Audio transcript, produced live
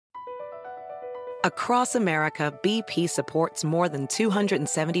Across America, BP supports more than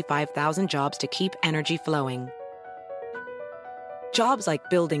 275,000 jobs to keep energy flowing. Jobs like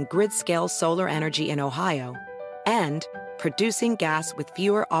building grid-scale solar energy in Ohio and producing gas with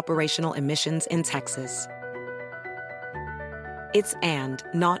fewer operational emissions in Texas. It's and,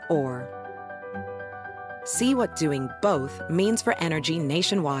 not or. See what doing both means for energy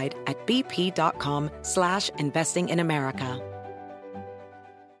nationwide at bp.com/investing in America.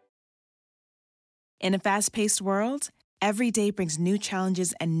 In a fast-paced world, every day brings new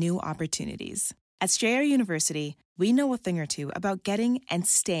challenges and new opportunities. At Strayer University, we know a thing or two about getting and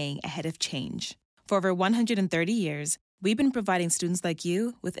staying ahead of change. For over 130 years, we've been providing students like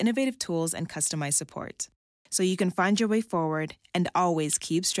you with innovative tools and customized support, so you can find your way forward and always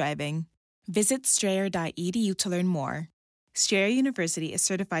keep striving. Visit strayer.edu to learn more. Strayer University is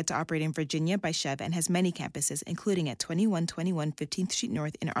certified to operate in Virginia by Chev and has many campuses, including at 2121 15th Street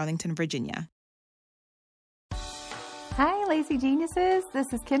North in Arlington, Virginia. Hi, Lazy Geniuses.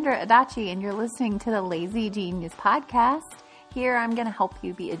 This is Kendra Adachi, and you're listening to the Lazy Genius Podcast. Here, I'm going to help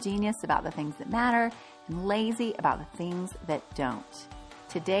you be a genius about the things that matter and lazy about the things that don't.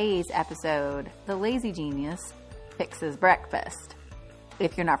 Today's episode, the Lazy Genius fixes breakfast.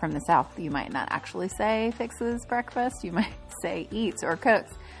 If you're not from the South, you might not actually say fixes breakfast. You might say eats or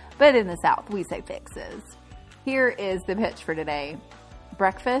cooks. But in the South, we say fixes. Here is the pitch for today.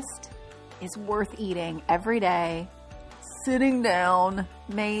 Breakfast is worth eating every day, sitting down,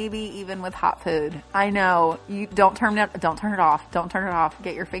 maybe even with hot food. I know, you don't turn it off. Don't turn it off.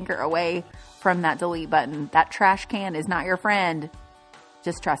 Get your finger away from that delete button. That trash can is not your friend.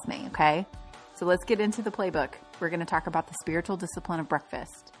 Just trust me, okay? So let's get into the playbook. We're going to talk about the spiritual discipline of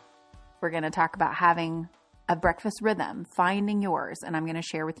breakfast. We're going to talk about having a breakfast rhythm, finding yours, and I'm going to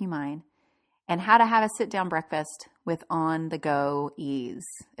share with you mine, and how to have a sit-down breakfast with on-the-go ease.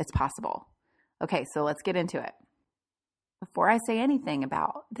 It's possible. Okay, so let's get into it. Before I say anything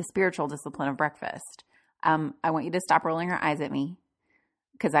about the spiritual discipline of breakfast, I want you to stop rolling your eyes at me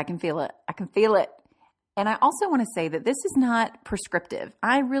because I can feel it. I can feel it. And I also want to say that this is not prescriptive.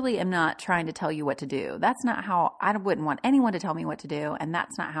 I really am not trying to tell you what to do. That's not how, I wouldn't want anyone to tell me what to do. And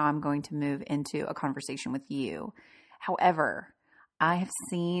that's not how I'm going to move into a conversation with you. However, I have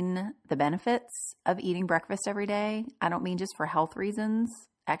seen the benefits of eating breakfast every day. I don't mean just for health reasons.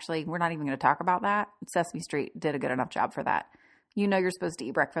 Actually, we're not even going to talk about that. Sesame Street did a good enough job for that. You know you're supposed to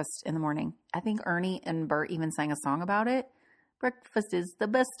eat breakfast in the morning. I think Ernie and Bert even sang a song about it. Breakfast is the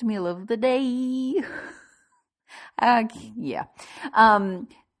best meal of the day. Yeah.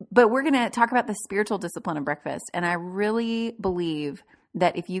 But we're going to talk about the spiritual discipline of breakfast. And I really believe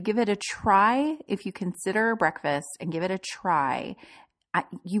that if you give it a try, if you consider breakfast and give it a try,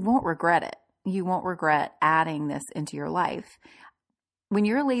 you won't regret it. You won't regret adding this into your life. When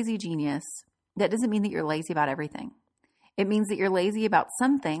you're a lazy genius, that doesn't mean that you're lazy about everything. It means that you're lazy about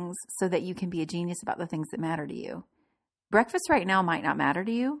some things so that you can be a genius about the things that matter to you. Breakfast right now might not matter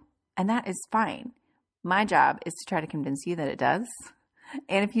to you, and that is fine. My job is to try to convince you that it does.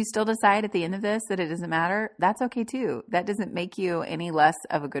 And if you still decide at the end of this that it doesn't matter, that's okay too. That doesn't make you any less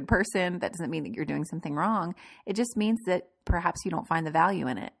of a good person. That doesn't mean that you're doing something wrong. It just means that perhaps you don't find the value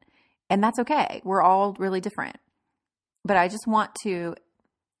in it. And that's okay. We're all really different. But I just want to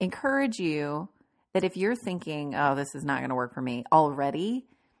encourage you that if you're thinking, oh, this is not going to work for me already,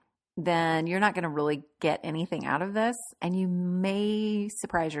 then you're not going to really get anything out of this. And you may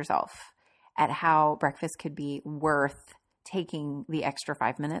surprise yourself at how breakfast could be worth taking the extra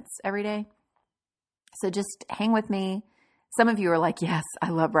 5 minutes every day. So just hang with me. Some of you are like, yes,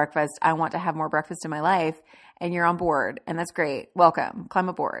 I love breakfast. I want to have more breakfast in my life. And you're on board. And that's great. Welcome. Climb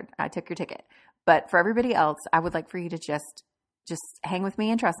aboard. I took your ticket. But for everybody else, I would like for you to just hang with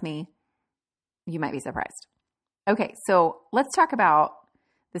me and trust me. You might be surprised. Okay, so let's talk about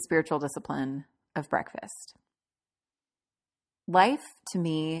the spiritual discipline of breakfast. Life, to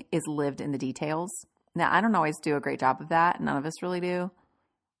me, is lived in the details. Now, I don't always do a great job of that. None of us really do.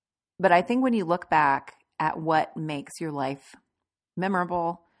 But I think when you look back at what makes your life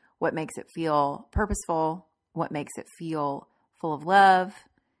memorable, what makes it feel purposeful, what makes it feel full of love,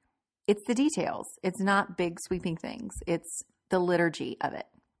 it's the details. It's not big sweeping things. It's the liturgy of it.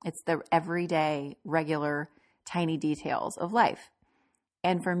 It's the everyday, regular, tiny details of life.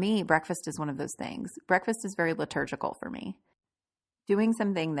 And for me, breakfast is one of those things. Breakfast is very liturgical for me. Doing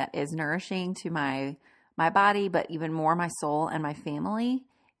something that is nourishing to my body, but even more my soul and my family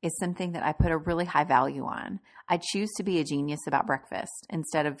is something that I put a really high value on. I choose to be a genius about breakfast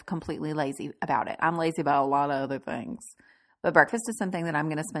instead of completely lazy about it. I'm lazy about a lot of other things. But breakfast is something that I'm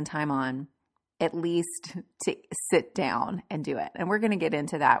going to spend time on at least to sit down and do it. And we're going to get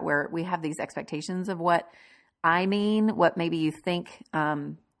into that, where we have these expectations of what I mean, what maybe you think,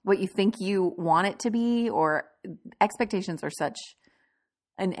 what you think you want it to be, or expectations are such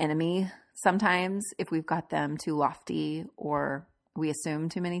an enemy sometimes if we've got them too lofty or we assume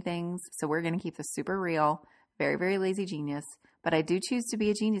too many things. So we're going to keep this super real, very, very lazy genius. But I do choose to be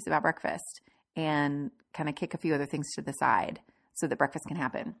a genius about breakfast and kind of kick a few other things to the side so that breakfast can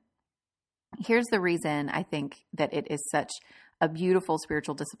happen. Here's the reason I think that it is such a beautiful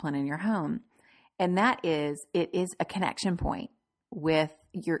spiritual discipline in your home. And that is, it is a connection point with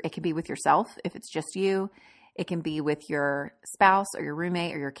it can be with yourself if it's just you. It can be with your spouse or your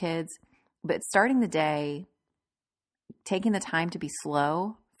roommate or your kids. But starting the day, taking the time to be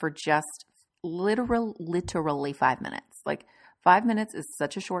slow for just literally 5 minutes. Like 5 minutes is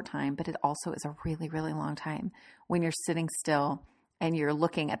such a short time, but it also is a really, really long time when you're sitting still and you're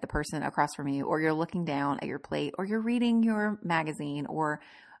looking at the person across from you, or you're looking down at your plate, or you're reading your magazine, or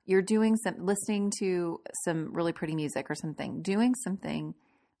you're listening to some really pretty music or something, doing something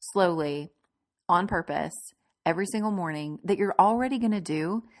slowly on purpose every single morning that you're already going to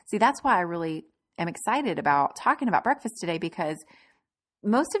do. See, that's why I really am excited about talking about breakfast today, because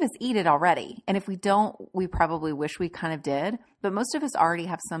most of us eat it already. And if we don't, we probably wish we kind of did, but most of us already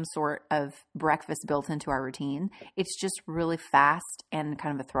have some sort of breakfast built into our routine. It's just really fast and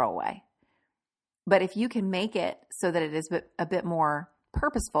kind of a throwaway. But if you can make it so that it is a bit more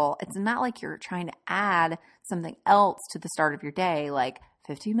purposeful, it's not like you're trying to add something else to the start of your day, like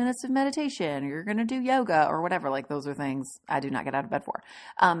 15 minutes of meditation, or you're going to do yoga or whatever. Like, those are things I do not get out of bed for.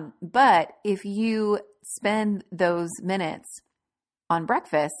 But if you spend those minutes on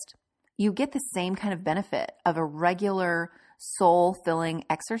breakfast, you get the same kind of benefit of a regular soul-filling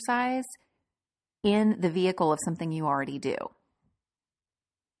exercise in the vehicle of something you already do.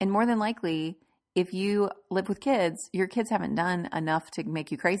 And more than likely, if you live with kids, your kids haven't done enough to make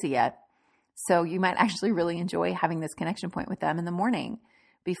you crazy yet. So you might actually really enjoy having this connection point with them in the morning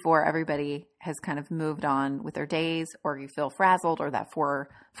before everybody has kind of moved on with their days, or you feel frazzled, or that 4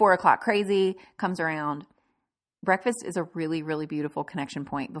 o'clock crazy comes around. Breakfast is a really, really beautiful connection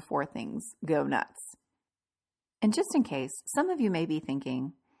point before things go nuts. And just in case, some of you may be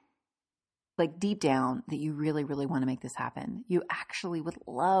thinking, like deep down, that you really, really want to make this happen. You actually would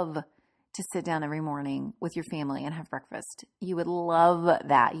love to sit down every morning with your family and have breakfast. You would love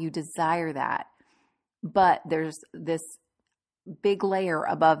that. You desire that. But there's this big layer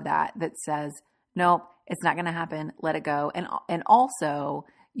above that that says, nope, it's not going to happen. Let it go. And also,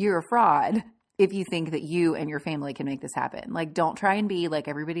 you're a fraud if you think that you and your family can make this happen. Like, don't try and be like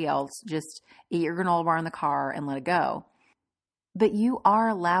everybody else. Just eat your granola bar in the car and let it go. But you are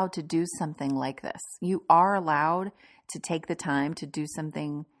allowed to do something like this. You are allowed to take the time to do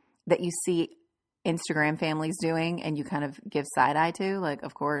something that you see Instagram families doing and you kind of give side eye to. Like,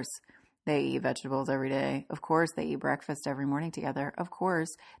 of course, they eat vegetables every day. Of course, they eat breakfast every morning together. Of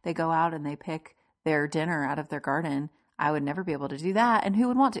course, they go out and they pick their dinner out of their garden. I would never be able to do that. And who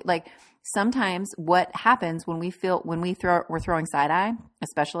would want to? Like, sometimes what happens when we're throwing side eye,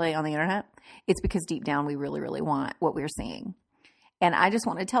 especially on the internet, it's because deep down we really, really want what we're seeing. And I just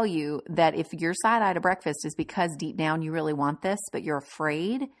want to tell you that if your side eye to breakfast is because deep down you really want this, but you're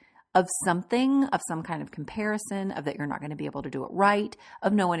afraid of something, of some kind of comparison, of that you're not going to be able to do it right,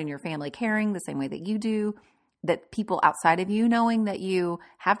 of no one in your family caring the same way that you do, that people outside of you knowing that you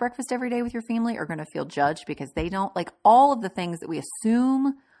have breakfast every day with your family are going to feel judged because they don't. Like, all of the things that we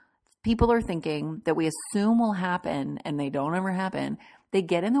assume people are thinking, that we assume will happen and they don't ever happen, they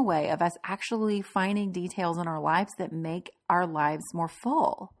get in the way of us actually finding details in our lives that make our lives more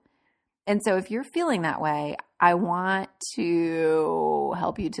full. And so if you're feeling that way, I want to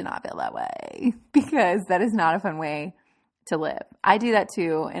help you to not feel that way, because that is not a fun way to live. I do that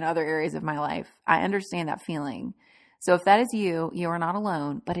too in other areas of my life. I understand that feeling. So if that is you, you are not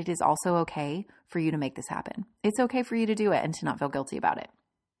alone, but it is also okay for you to make this happen. It's okay for you to do it and to not feel guilty about it.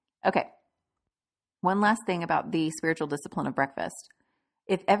 Okay. One last thing about the spiritual discipline of breakfast.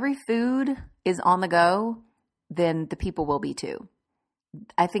 If every food is on the go, then the people will be too.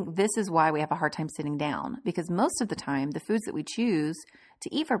 I think this is why we have a hard time sitting down, because most of the time the foods that we choose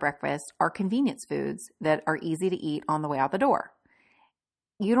to eat for breakfast are convenience foods that are easy to eat on the way out the door.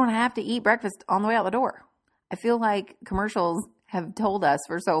 You don't have to eat breakfast on the way out the door. I feel like commercials have told us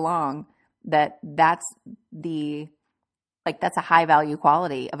for so long that that's a high value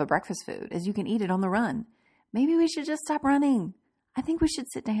quality of a breakfast food, is you can eat it on the run. Maybe we should just stop running. I think we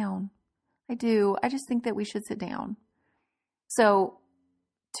should sit down. I do. I just think that we should sit down. So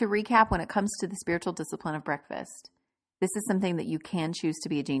to recap, when it comes to the spiritual discipline of breakfast, This is something that you can choose to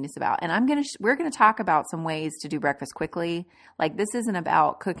be a genius about. And we're going to talk about some ways to do breakfast quickly. Like, this isn't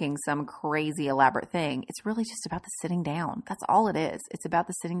about cooking some crazy elaborate thing. It's really just about the sitting down. That's all it is. It's about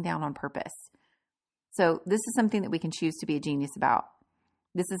the sitting down on purpose. So this is something that we can choose to be a genius about.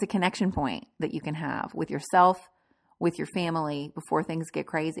 This is a connection point that you can have with yourself, with your family before things get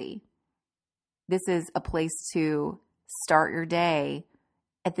crazy. This is a place to start your day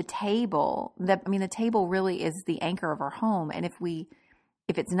at the table. The table really is the anchor of our home. And if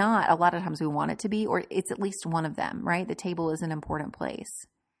it's not, a lot of times we want it to be, or it's at least one of them, right? The table is an important place.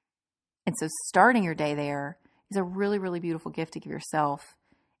 And so starting your day there is a really, really beautiful gift to give yourself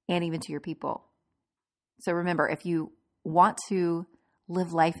and even to your people. So remember, if you want to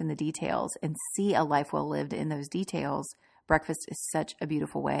live life in the details and see a life well lived in those details, breakfast is such a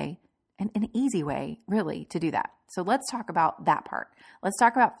beautiful way and an easy way, really, to do that. So let's talk about that part. Let's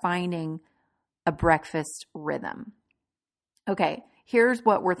talk about finding a breakfast rhythm. Okay, here's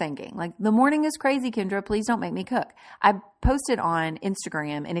what we're thinking. Like, the morning is crazy, Kendra. Please don't make me cook. I posted on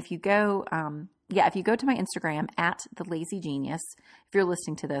Instagram, and if you go to my Instagram @TheLazyGenius, if you're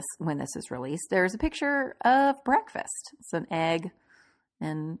listening to this when this is released, there's a picture of breakfast. It's an egg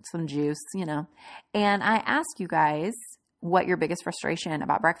and some juice, And I ask you guys what your biggest frustration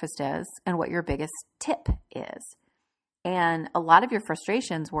about breakfast is and what your biggest tip is. And a lot of your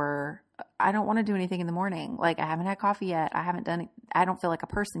frustrations were, I don't want to do anything in the morning. Like, I haven't had coffee yet. I don't feel like a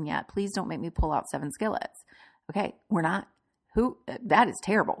person yet. Please don't make me pull out 7 skillets. Okay, that is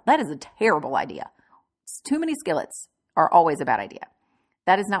terrible. That is a terrible idea. Too many skillets are always a bad idea.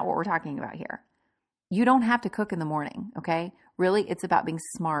 That is not what we're talking about here. You don't have to cook in the morning, okay? Really, it's about being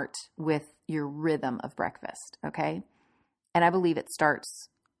smart with your rhythm of breakfast, okay? And I believe it starts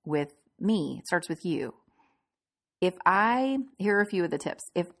with me. It starts with you. Here are a few of the tips.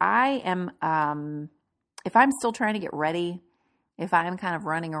 If I'm still trying to get ready, if I'm kind of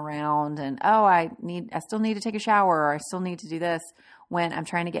running around and, I still need to take a shower, or I still need to do this when I'm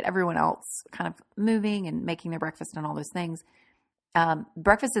trying to get everyone else kind of moving and making their breakfast and all those things,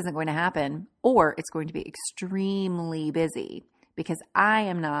 breakfast isn't going to happen, or it's going to be extremely busy because I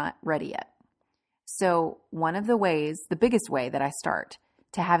am not ready yet. So one of the ways, the biggest way that I start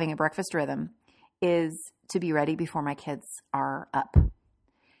to having a breakfast rhythm is to be ready before my kids are up.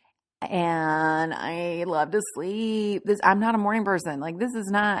 And I love to sleep. I'm not a morning person. Like, this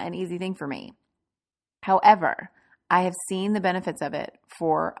is not an easy thing for me. However, I have seen the benefits of it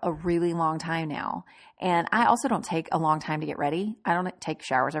for a really long time now. And I also don't take a long time to get ready. I don't take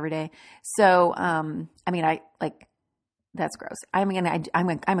showers every day. So, that's gross. I'm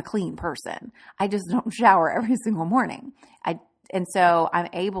a clean person. I just don't shower every single morning. And so I'm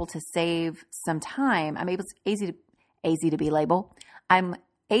able to save some time. I'm able to be label. I'm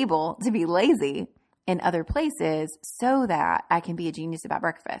able to be lazy in other places so that I can be a genius about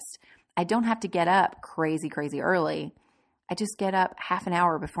breakfast. I don't have to get up crazy, crazy early. I just get up half an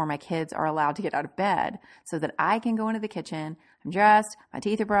hour before my kids are allowed to get out of bed so that I can go into the kitchen. I'm dressed, my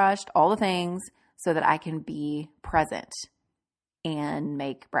teeth are brushed, all the things, so that I can be present and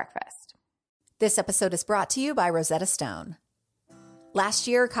make breakfast. This episode is brought to you by Rosetta Stone. Last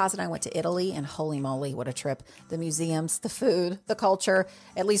year, Kaz and I went to Italy, and holy moly, what a trip. The museums, the food, the culture.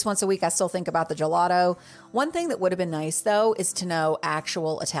 At least once a week, I still think about the gelato. One thing that would have been nice, though, is to know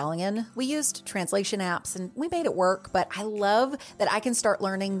actual Italian. We used translation apps, and we made it work, but I love that I can start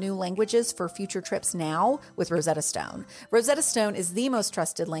learning new languages for future trips now with Rosetta Stone. Rosetta Stone is the most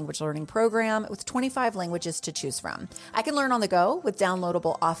trusted language learning program with 25 languages to choose from. I can learn on the go with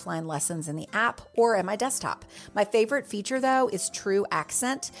downloadable offline lessons in the app or at my desktop. My favorite feature, though, is True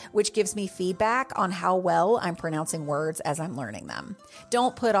Accent, which gives me feedback on how well I'm pronouncing words as I'm learning them.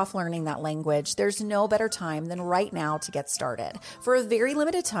 Don't put off learning that language. There's no better time than right now to get started. For a very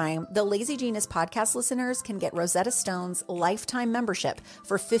limited time, the Lazy Genius podcast listeners can get Rosetta Stone's lifetime membership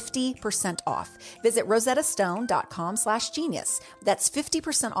for 50% off. Visit rosettastone.com/genius. That's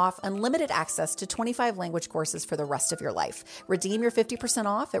 50% off unlimited access to 25 language courses for the rest of your life. Redeem your 50%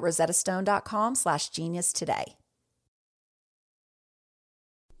 off at rosettastone.com/genius today.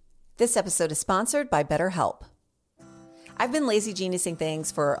 This episode is sponsored by BetterHelp. I've been lazy geniusing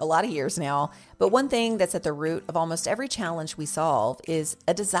things for a lot of years now, but one thing that's at the root of almost every challenge we solve is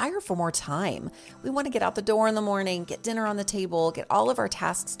a desire for more time. We want to get out the door in the morning, get dinner on the table, get all of our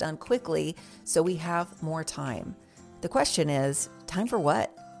tasks done quickly so we have more time. The question is, time for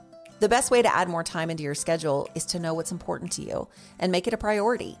what? The best way to add more time into your schedule is to know what's important to you and make it a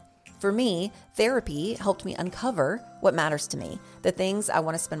priority. For me, therapy helped me uncover what matters to me, the things I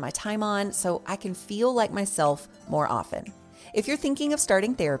want to spend my time on so I can feel like myself more often. If you're thinking of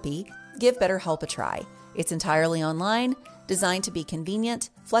starting therapy, Give BetterHelp a try. It's entirely online, designed to be convenient,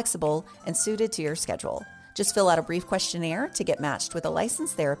 flexible, and suited to your schedule. Just fill out a brief questionnaire to get matched with a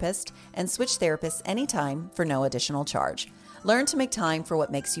licensed therapist and switch therapists anytime for no additional charge. Learn to make time for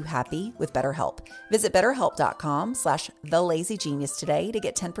what makes you happy with BetterHelp. Visit BetterHelp.com/TheLazyGenius today to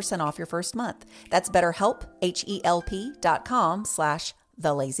get 10% off your first month. That's BetterHelp,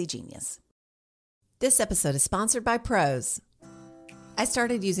 HELP.com/TheLazyGenius. This episode is sponsored by Prose. I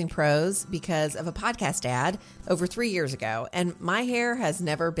started using Prose because of a podcast ad over 3 years ago, and my hair has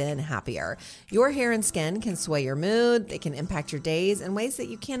never been happier. Your hair and skin can sway your mood, they can impact your days in ways that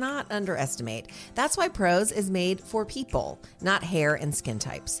you cannot underestimate. That's why Prose is made for people, not hair and skin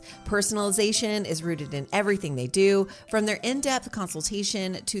types. Personalization is rooted in everything they do, from their in-depth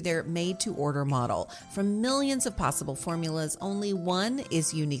consultation to their made-to-order model. From millions of possible formulas, only one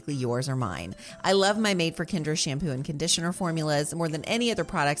is uniquely yours or mine. I love my Made for Kendra shampoo and conditioner formulas more than any other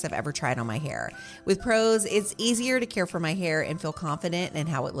products I've ever tried on my hair. With Prose, it's easier to care for my hair and feel confident in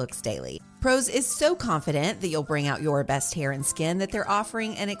how it looks daily. Prose is so confident that you'll bring out your best hair and skin that they're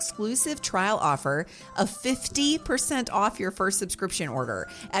offering an exclusive trial offer of 50% off your first subscription order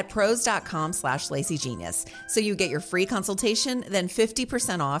at prose.com/lazygenius. So you get your free consultation, then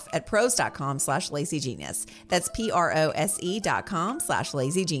 50% off at prose.com/lazygenius. That's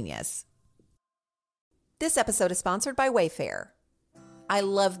prose.com/lazygenius. This episode is sponsored by Wayfair. I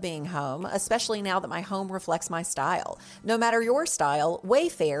love being home, especially now that my home reflects my style. No matter your style,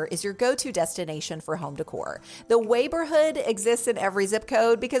 Wayfair is your go-to destination for home decor. The Wayborhood exists in every zip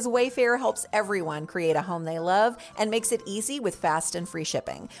code because Wayfair helps everyone create a home they love and makes it easy with fast and free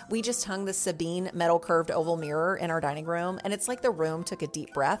shipping. We just hung the Sabine metal curved oval mirror in our dining room, and it's like the room took a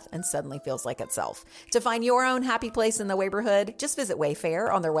deep breath and suddenly feels like itself. To find your own happy place in the Wayborhood, just visit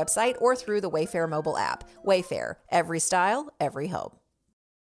Wayfair on their website or through the Wayfair mobile app. Wayfair, every style, every home.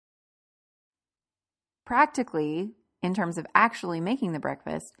 Practically, in terms of actually making the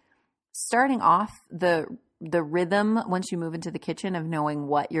breakfast, starting off the rhythm once you move into the kitchen of knowing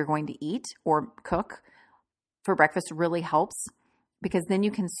what you're going to eat or cook for breakfast really helps, because then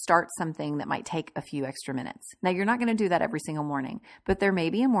you can start something that might take a few extra minutes. Now, you're not going to do that every single morning, but there may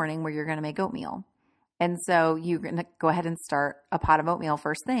be a morning where you're going to make oatmeal. And so you're going to go ahead and start a pot of oatmeal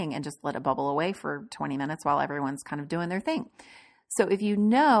first thing and just let it bubble away for 20 minutes while everyone's kind of doing their thing. So if you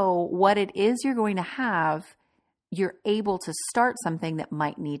know what it is you're going to have, you're able to start something that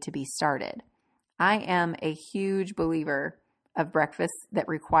might need to be started. I am a huge believer of breakfasts that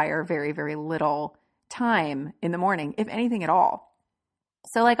require very, very little time in the morning, if anything at all.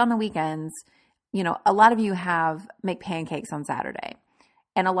 So like on the weekends, a lot of you make pancakes on Saturday.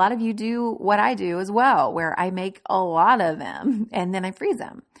 And a lot of you do what I do as well, where I make a lot of them and then I freeze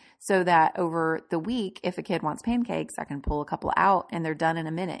them. So that over the week, if a kid wants pancakes, I can pull a couple out and they're done in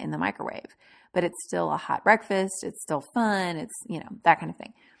a minute in the microwave. But it's still a hot breakfast. It's still fun. It's, that kind of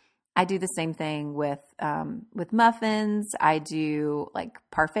thing. I do the same thing with muffins. I do like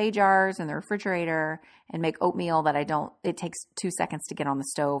parfait jars in the refrigerator and make oatmeal that it takes 2 seconds to get on the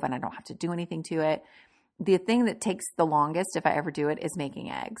stove and I don't have to do anything to it. The thing that takes the longest, if I ever do it, is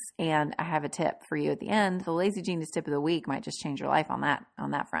making eggs. And I have a tip for you at the end. The Lazy Genius tip of the week might just change your life on that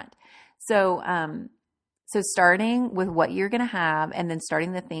front. So starting with what you're going to have and then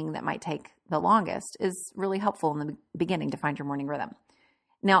starting the thing that might take the longest is really helpful in the beginning to find your morning rhythm.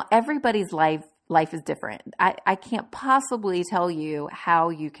 Now, everybody's life is different. I can't possibly tell you how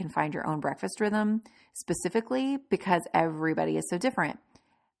you can find your own breakfast rhythm specifically because everybody is so different.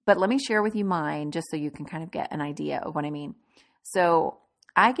 But let me share with you mine just so you can kind of get an idea of what I mean. So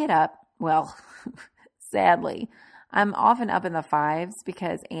I get up, sadly, I'm often up in the 5s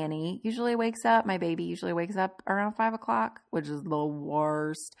because Annie usually wakes up. My baby usually wakes up around 5 o'clock, which is the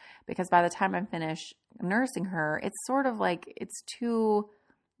worst because by the time I finish nursing her, it's sort of like it's too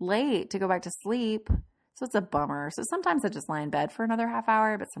late to go back to sleep. So it's a bummer. So sometimes I just lie in bed for another half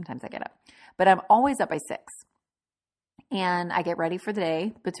hour, but sometimes I get up. But I'm always up by 6. And I get ready for the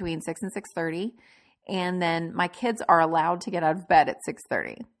day between 6 and 6:30. And then my kids are allowed to get out of bed at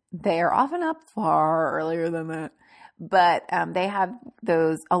 6:30. They are often up far earlier than that. But they have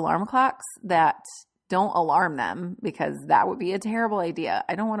those alarm clocks that don't alarm them because that would be a terrible idea.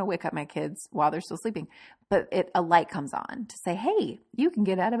 I don't want to wake up my kids while they're still sleeping. But a light comes on to say, hey, you can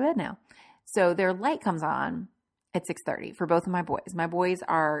get out of bed now. So their light comes on at 6:30 for both of my boys. My boys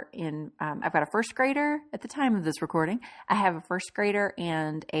are in, I've got a first grader at the time of this recording. I have a first grader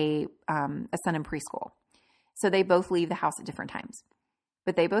and a son in preschool. So they both leave the house at different times.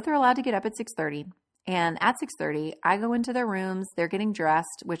 But they both are allowed to get up at 6:30. And at 6:30, I go into their rooms. They're getting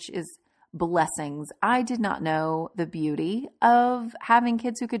dressed, which is blessings. I did not know the beauty of having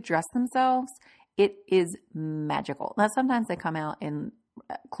kids who could dress themselves. It is magical. Now, sometimes they come out in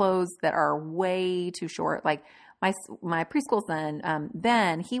clothes that are way too short. Like my preschool son,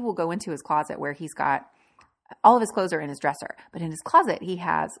 Ben, he will go into his closet where he's got all of his clothes are in his dresser, but in his closet, he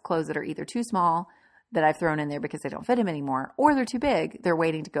has clothes that are either too small that I've thrown in there because they don't fit him anymore, or they're too big. They're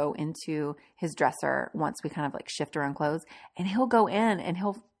waiting to go into his dresser once we kind of like shift around clothes, and he'll go in and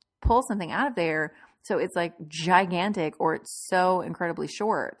he'll pull something out of there. So it's like gigantic, or it's so incredibly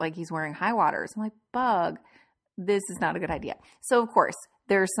short, like he's wearing high waters. I'm like, Bug, this is not a good idea. So of course,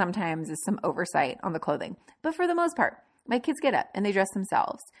 there sometimes is some oversight on the clothing, but for the most part, my kids get up and they dress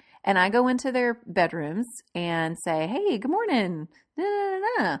themselves. And I go into their bedrooms and say, hey, good morning.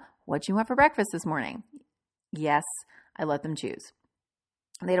 What you want for breakfast this morning? Yes, I let them choose.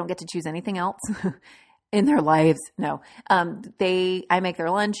 They don't get to choose anything else in their lives. No, I make their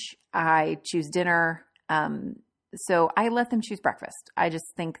lunch. I choose dinner. So I let them choose breakfast. I just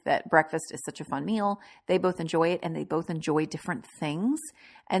think that breakfast is such a fun meal. They both enjoy it, and they both enjoy different things.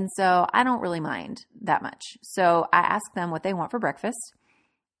 And so I don't really mind that much. So I ask them what they want for breakfast,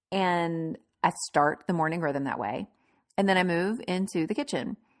 and I start the morning rhythm that way. And then I move into the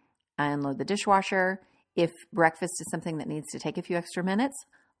kitchen. I unload the dishwasher. If breakfast is something that needs to take a few extra minutes,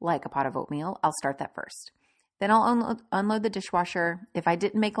 like a pot of oatmeal, I'll start that first. Then I'll unload the dishwasher. If I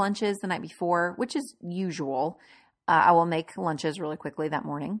didn't make lunches the night before, which is usual, I will make lunches really quickly that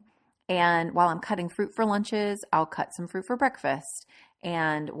morning. And while I'm cutting fruit for lunches, I'll cut some fruit for breakfast.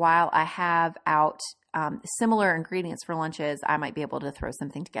 And while I have out similar ingredients for lunches, I might be able to throw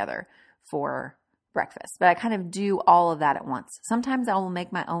something together for breakfast. But I kind of do all of that at once. Sometimes I will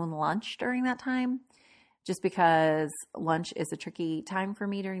make my own lunch during that time, just because lunch is a tricky time for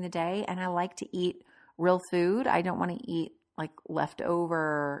me during the day, and I like to eat real food. I don't want to eat like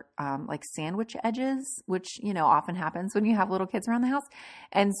leftover like sandwich edges, which, you know, often happens when you have little kids around the house.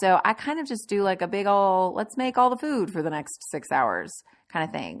 And so I kind of just do like a big old, let's make all the food for the next 6 hours kind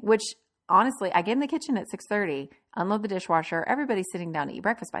of thing, which honestly, I get in the kitchen at 6:30, unload the dishwasher. Everybody's sitting down to eat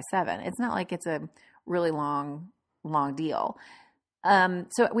breakfast by 7. It's not like it's a really long deal.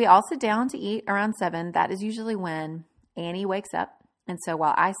 So we all sit down to eat around 7. That is usually when Annie wakes up. And so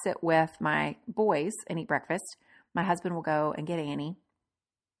while I sit with my boys and eat breakfast, my husband will go and get Annie,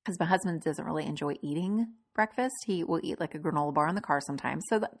 because my husband doesn't really enjoy eating breakfast. He will eat like a granola bar in the car sometimes.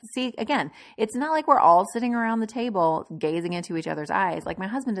 So see, again, it's not like we're all sitting around the table gazing into each other's eyes. Like my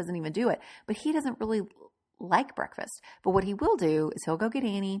husband doesn't even do it, but he doesn't really like breakfast. But what he will do is he'll go get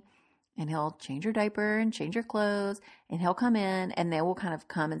Annie, and he'll change her diaper and change her clothes, and he'll come in, and they will kind of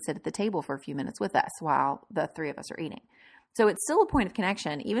come and sit at the table for a few minutes with us while the three of us are eating. So it's still a point of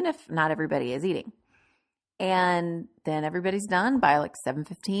connection, even if not everybody is eating. And then everybody's done by like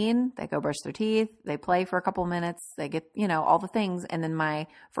 7:15. They go brush their teeth. They play for a couple of minutes. They get, you know, all the things. And then my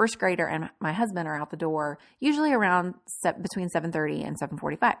first grader and my husband are out the door, usually around between 7:30 and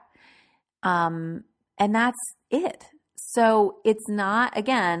 7:45. And that's it. So it's not,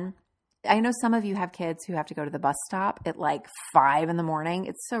 again, I know some of you have kids who have to go to the bus stop at like 5 in the morning.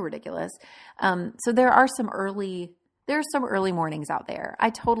 It's so ridiculous. So there are some early mornings out there.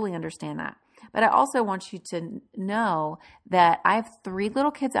 I totally understand that. But I also want you to know that I have 3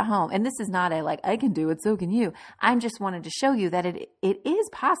 little kids at home. And this is not a like, I can do it, so can you. I just wanted to show you that it is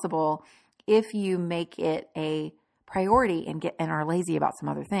possible if you make it a priority and are lazy about some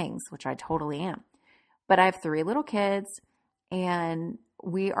other things, which I totally am. But I have 3 little kids, and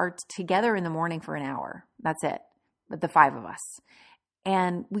we are together in the morning for an hour. That's it. But the 5 of us.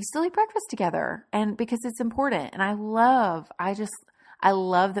 And we still eat breakfast together, and because it's important. And I love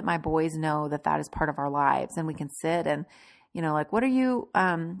that my boys know that that is part of our lives, and we can sit and, you know, like,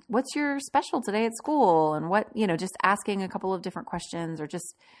 what's your special today at school? And what, you know, just asking a couple of different questions, or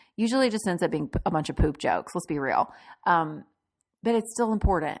just usually just ends up being a bunch of poop jokes. Let's be real. But it's still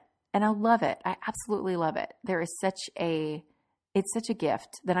important, and I love it. I absolutely love it. It's such a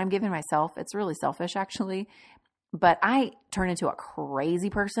gift that I'm giving myself. It's really selfish, actually. But I turn into a crazy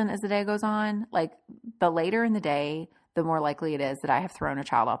person as the day goes on. Like, the later in the day, the more likely it is that I have thrown a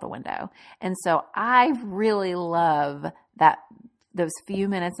child out the window. And so I really love those few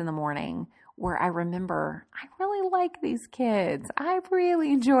minutes in the morning where I remember I really like these kids. I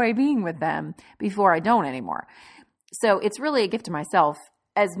really enjoy being with them before I don't anymore. So it's really a gift to myself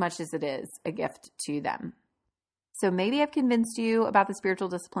as much as it is a gift to them. So maybe I've convinced you about the spiritual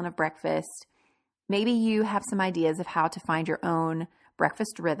discipline of breakfast. Maybe you have some ideas of how to find your own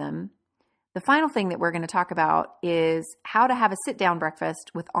breakfast rhythm. The final thing that we're going to talk about is how to have a sit-down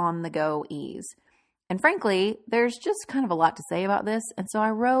breakfast with on-the-go ease. And frankly, there's just kind of a lot to say about this. And so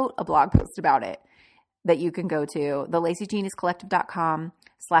I wrote a blog post about it that you can go to,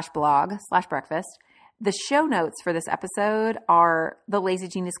 thelazygeniuscollective.com/blog/breakfast. The show notes for this episode are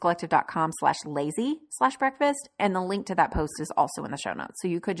thelazygeniuscollective.com/lazy/breakfast. And the link to that post is also in the show notes. So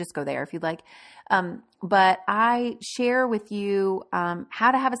you could just go there if you'd like. But I share with you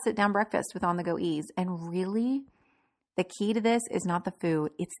how to have a sit-down breakfast with on-the-go ease. And really, the key to this is not the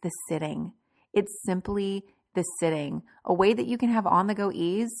food. It's the sitting. It's simply the sitting. A way that you can have on-the-go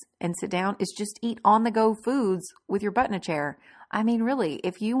ease and sit down is just eat on-the-go foods with your butt in a chair. I mean, really,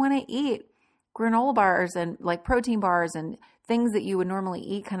 if you want to eat granola bars and like protein bars and things that you would normally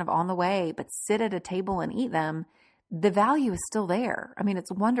eat kind of on the way, but sit at a table and eat them, the value is still there. I mean, it's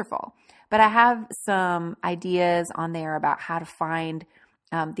wonderful. But I have some ideas on there about how to find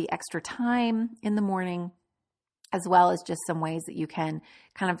the extra time in the morning, as well as just some ways that you can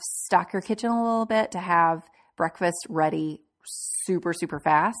kind of stock your kitchen a little bit to have breakfast ready super, super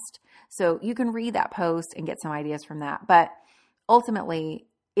fast. So you can read that post and get some ideas from that. But ultimately,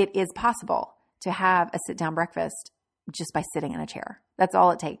 it is possible to have a sit-down breakfast just by sitting in a chair. That's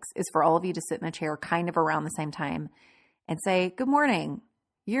all it takes, is for all of you to sit in a chair kind of around the same time and say, good morning,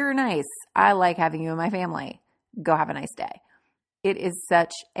 you're nice. I like having you in my family. Go have a nice day. It is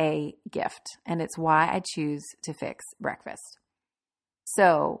such a gift, and it's why I choose to fix breakfast.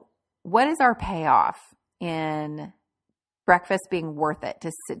 So what is our payoff in breakfast being worth it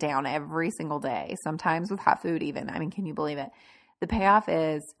to sit down every single day, sometimes with hot food even? I mean, can you believe it? The payoff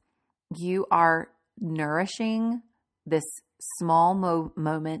is you are nourishing this small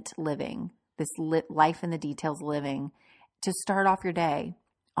moment living, this life in the details living, to start off your day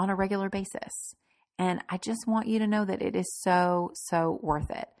on a regular basis. And I just want you to know that it is so, so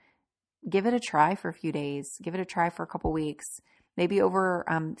worth it. Give it a try for a few days. Give it a try for a couple weeks. Maybe over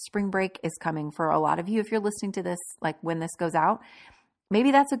spring break is coming for a lot of you. If you're listening to this, like when this goes out,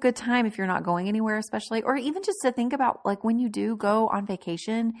 maybe that's a good time if you're not going anywhere, especially, or even just to think about like when you do go on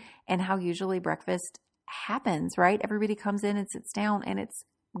vacation and how usually breakfast happens, right? Everybody comes in and sits down and it's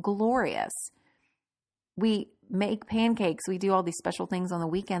glorious. We make pancakes. We do all these special things on the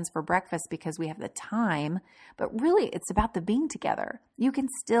weekends for breakfast because we have the time, but really it's about the being together. You can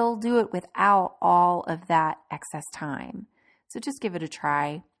still do it without all of that excess time. So just give it a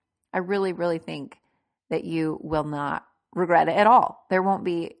try. I really, really think that you will not regret it at all. There won't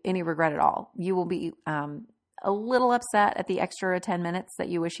be any regret at all. You will be a little upset at the extra 10 minutes that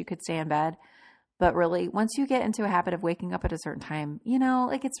you wish you could stay in bed. But really, once you get into a habit of waking up at a certain time,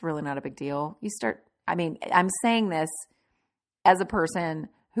 like it's really not a big deal. I'm saying this as a person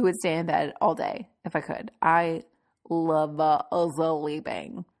who would stay in bed all day if I could. I love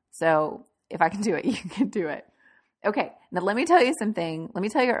sleeping. So if I can do it, you can do it. Okay, now let me tell you something. Let me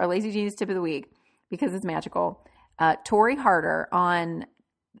tell you our Lazy Genius tip of the week because it's magical. Tori Harder on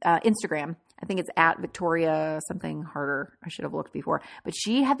Instagram, I think it's at Victoria something Harder. I should have looked before. But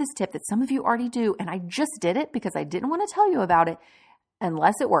she had this tip that some of you already do, and I just did it because I didn't want to tell you about it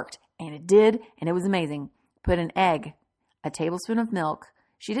unless it worked. And it did, and it was amazing. Put an egg, a tablespoon of milk.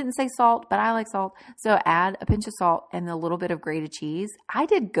 She didn't say salt, but I like salt. So add a pinch of salt and a little bit of grated cheese. I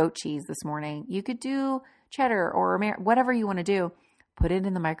did goat cheese this morning. You could do cheddar or whatever you want to do. Put it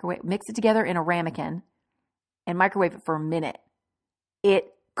in the microwave. Mix it together in a ramekin and microwave it for a minute.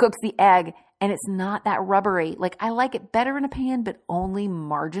 It cooks the egg, and it's not that rubbery. Like, I like it better in a pan, but only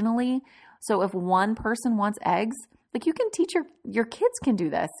marginally. So if one person wants eggs, like, you can teach your kids can do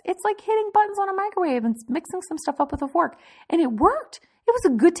this. It's like hitting buttons on a microwave and mixing some stuff up with a fork. And it worked. It was a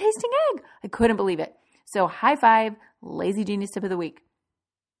good tasting egg. I couldn't believe it. So high five, Lazy Genius tip of the week.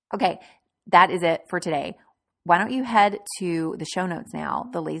 Okay, that is it for today. Why don't you head to the show notes now,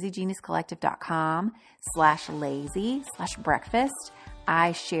 thelazygeniuscollective.com/lazy/breakfast.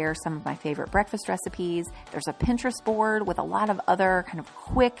 I share some of my favorite breakfast recipes. There's a Pinterest board with a lot of other kind of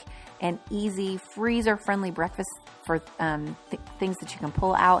quick and easy freezer-friendly breakfast for things that you can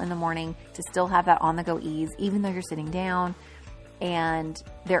pull out in the morning to still have that on-the-go ease, even though you're sitting down. And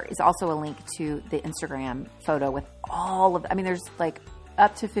there is also a link to the Instagram photo with there's like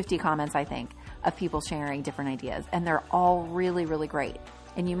up to 50 comments, I think, of people sharing different ideas. And they're all really, really great.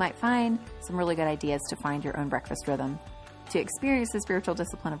 And you might find some really good ideas to find your own breakfast rhythm, to experience the spiritual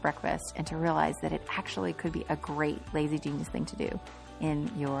discipline of breakfast, and to realize that it actually could be a great Lazy Genius thing to do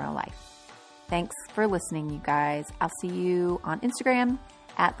in your life. Thanks for listening, you guys. I'll see you on Instagram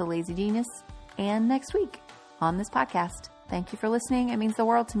at The Lazy Genius and next week on this podcast. Thank you for listening. It means the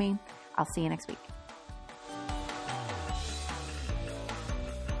world to me. I'll see you next week.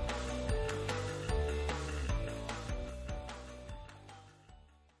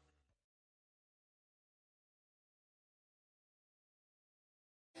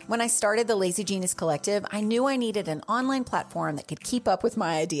 When I started the Lazy Genius Collective, I knew I needed an online platform that could keep up with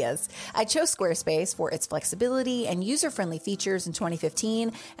my ideas. I chose Squarespace for its flexibility and user-friendly features in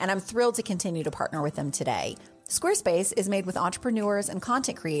 2015, and I'm thrilled to continue to partner with them today. Squarespace is made with entrepreneurs and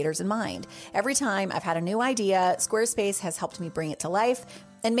content creators in mind. Every time I've had a new idea, Squarespace has helped me bring it to life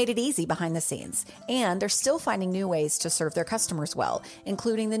and made it easy behind the scenes. And they're still finding new ways to serve their customers well,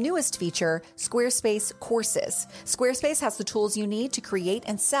 including the newest feature, Squarespace Courses. Squarespace has the tools you need to create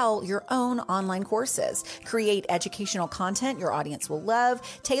and sell your own online courses. Create educational content your audience will love,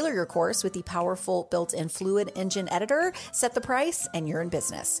 tailor your course with the powerful built-in Fluid Engine editor, set the price, and you're in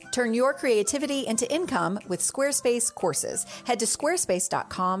business. Turn your creativity into income with Squarespace Courses. Head to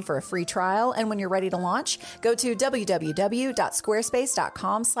squarespace.com for a free trial, and when you're ready to launch, go to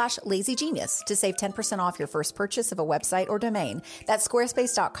www.squarespace.com/lazygenius to save 10% off your first purchase of a website or domain. That's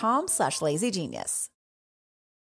squarespace.com/lazygenius.